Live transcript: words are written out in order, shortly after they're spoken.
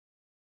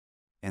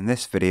In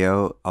this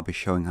video, I'll be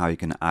showing how you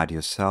can add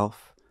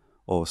yourself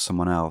or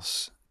someone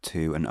else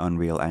to an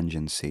Unreal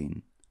Engine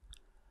scene.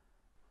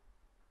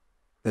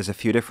 There's a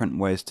few different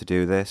ways to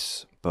do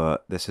this,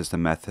 but this is the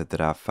method that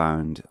I've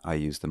found I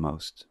use the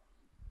most.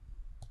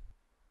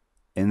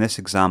 In this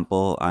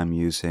example, I'm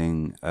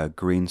using a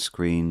green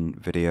screen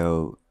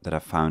video that I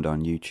found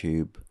on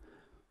YouTube,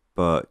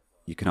 but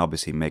you can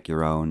obviously make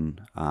your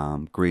own.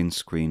 Green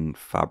screen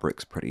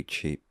fabric's pretty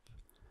cheap.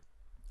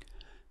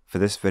 For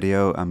this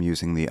video, I'm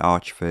using the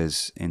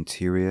ArchViz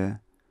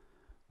interior,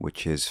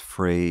 which is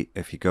free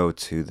if you go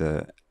to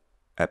the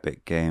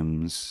Epic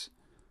Games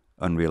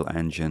Unreal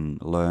Engine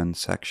Learn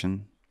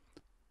section.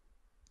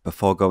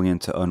 Before going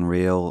into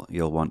Unreal,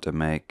 you'll want to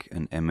make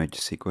an image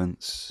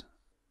sequence.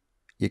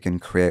 You can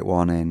create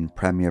one in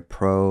Premiere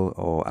Pro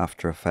or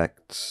After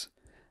Effects,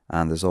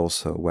 and there's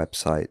also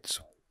websites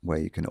where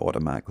you can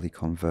automatically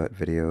convert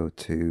video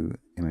to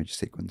image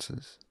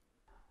sequences.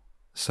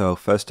 So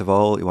first of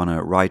all, you want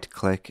to right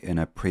click in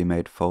a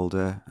pre-made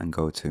folder and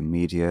go to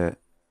Media,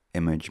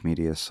 Image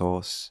Media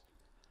Source,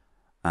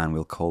 and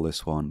we'll call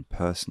this one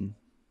Person.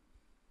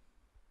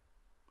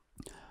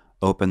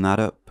 Open that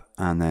up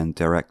and then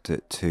direct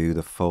it to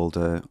the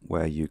folder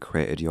where you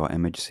created your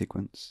image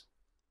sequence.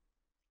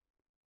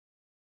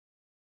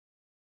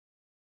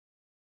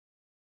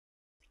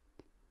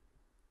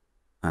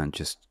 And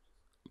just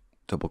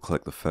double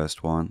click the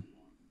first one,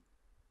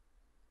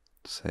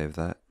 save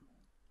that.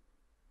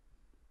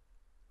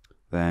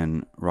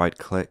 Then right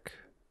click,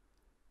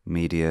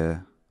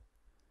 Media,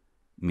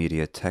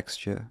 Media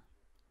Texture.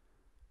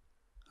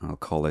 I'll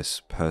call this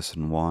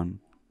Person 1.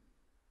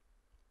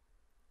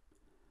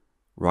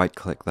 Right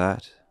click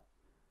that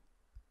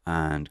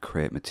and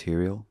create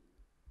material.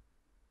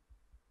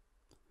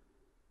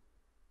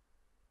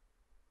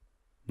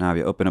 Now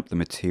you open up the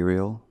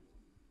material.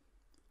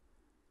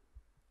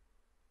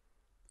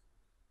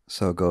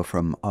 So go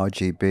from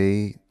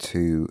RGB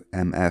to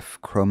MF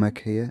chroma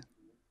here.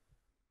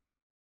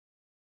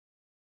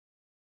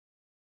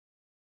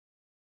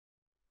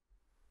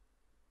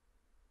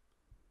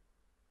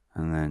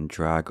 And then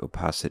drag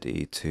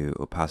opacity to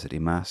opacity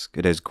mask.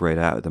 It is grayed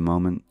out at the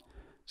moment,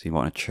 so you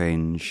want to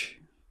change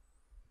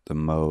the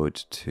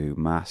mode to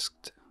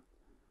masked.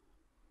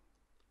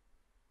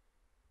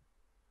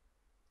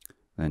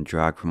 Then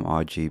drag from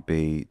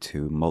RGB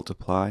to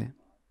multiply.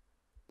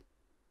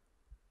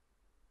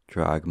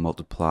 Drag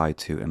multiply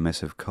to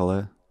emissive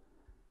color.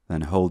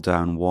 Then hold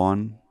down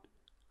 1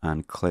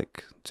 and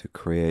click to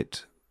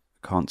create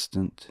a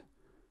constant.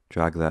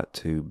 Drag that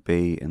to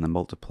B in the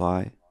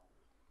multiply.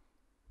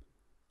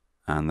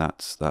 And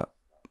that's that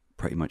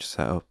pretty much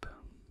set up.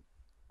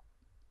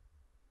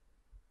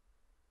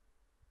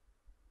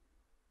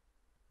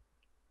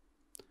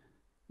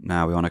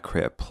 Now we want to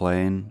create a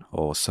plane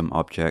or some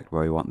object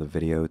where we want the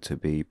video to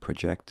be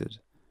projected.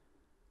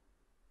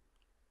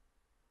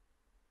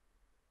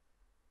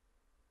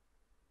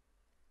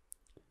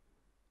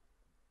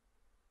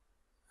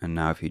 And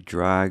now if you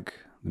drag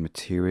the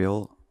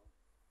material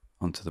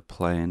onto the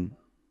plane,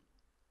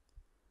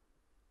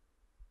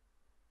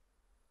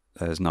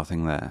 there's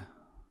nothing there.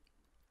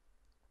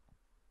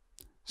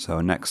 So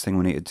next thing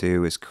we need to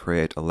do is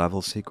create a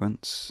level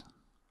sequence.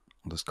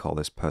 I'll just call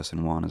this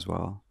Person 1 as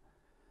well.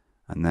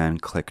 And then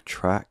click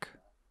Track,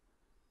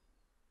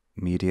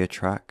 Media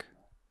Track,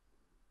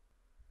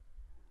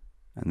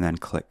 and then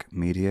click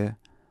Media.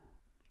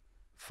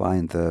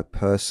 Find the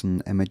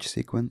Person image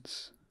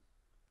sequence,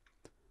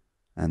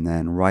 and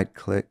then right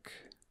click,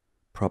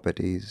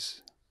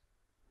 Properties,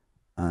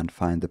 and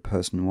find the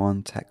Person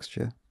 1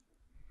 texture.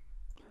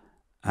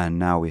 And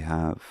now we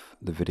have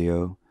the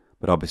video,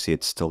 but obviously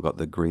it's still got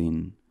the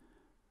green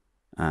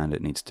and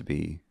it needs to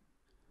be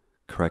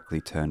correctly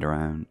turned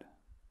around.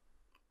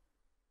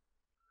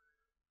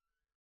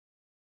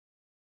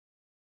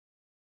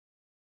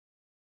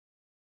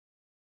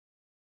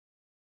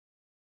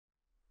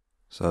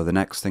 So the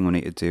next thing we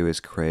need to do is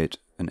create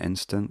an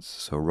instance.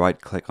 So right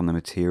click on the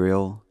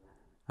material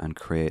and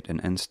create an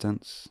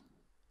instance.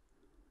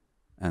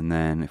 And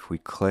then if we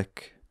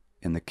click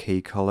in the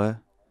key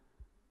color,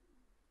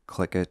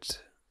 click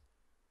it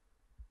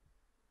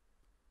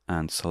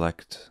and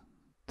select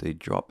the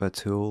dropper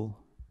tool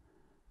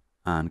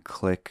and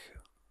click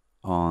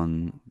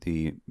on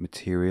the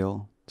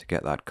material to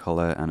get that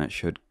color, and it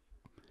should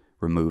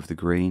remove the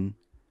green.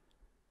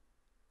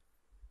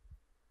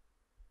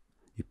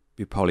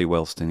 You probably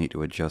will still need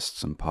to adjust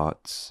some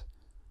parts.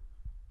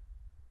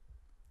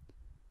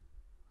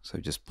 So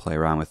just play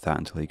around with that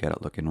until you get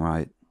it looking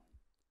right.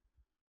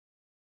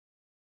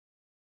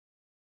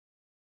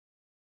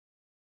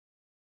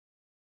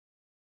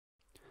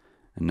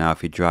 And now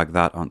if you drag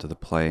that onto the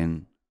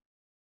plane,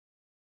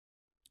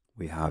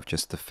 we have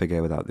just the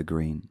figure without the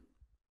green.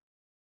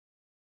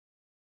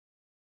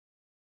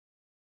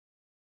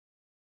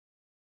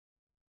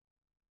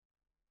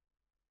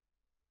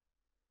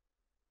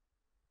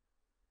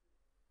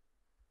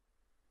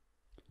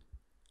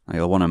 Now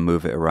you'll want to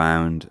move it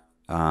around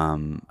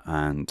and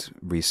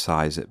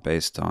resize it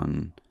based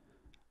on,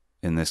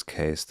 in this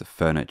case, the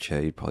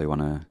furniture. You'd probably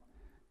want to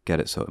get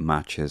it so it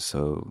matches,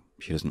 so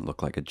she doesn't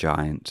look like a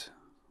giant.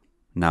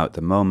 Now at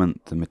the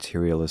moment the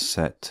material is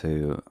set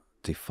to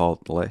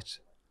default lit,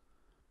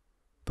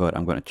 but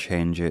I'm going to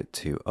change it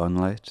to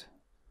unlit.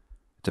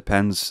 It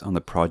depends on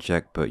the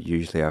project, but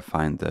usually I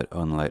find that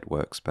unlit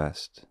works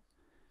best.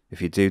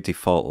 If you do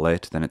default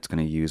lit, then it's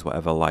going to use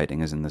whatever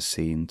lighting is in the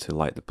scene to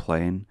light the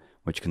plane,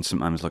 which can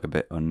sometimes look a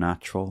bit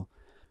unnatural.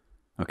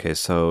 Okay,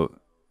 so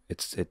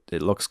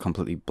it looks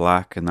completely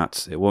black, and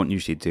it won't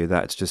usually do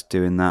that. It's just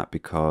doing that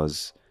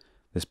because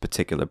this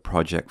particular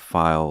project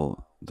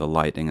file, the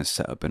lighting is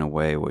set up in a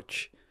way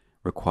which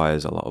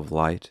requires a lot of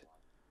light.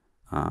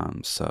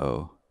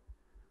 So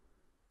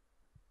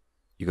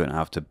you're going to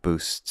have to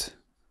boost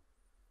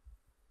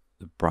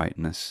the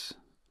brightness.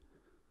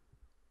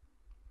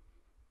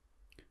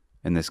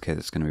 In this case,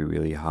 it's going to be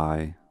really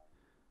high.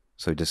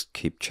 So just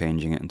keep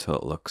changing it until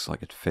it looks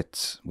like it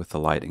fits with the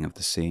lighting of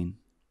the scene.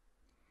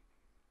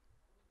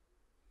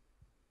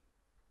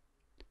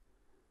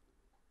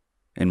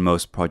 In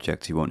most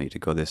projects, you won't need to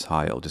go this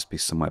high. It'll just be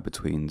somewhere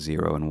between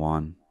 0 and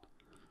 1.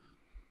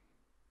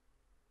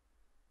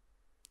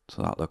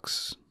 So that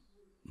looks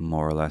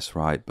more or less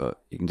right,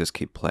 but you can just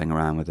keep playing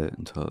around with it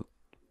until it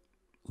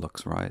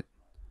looks right.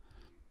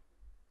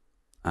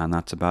 And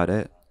that's about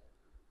it.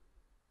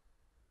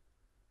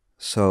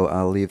 So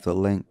I'll leave the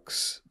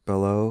links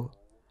below,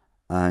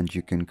 and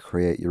you can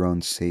create your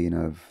own scene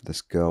of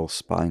this girl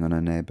spying on her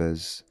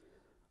neighbors,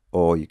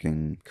 or you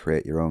can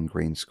create your own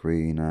green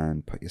screen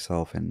and put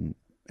yourself in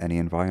any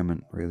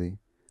environment, really.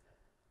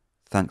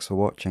 Thanks for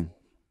watching.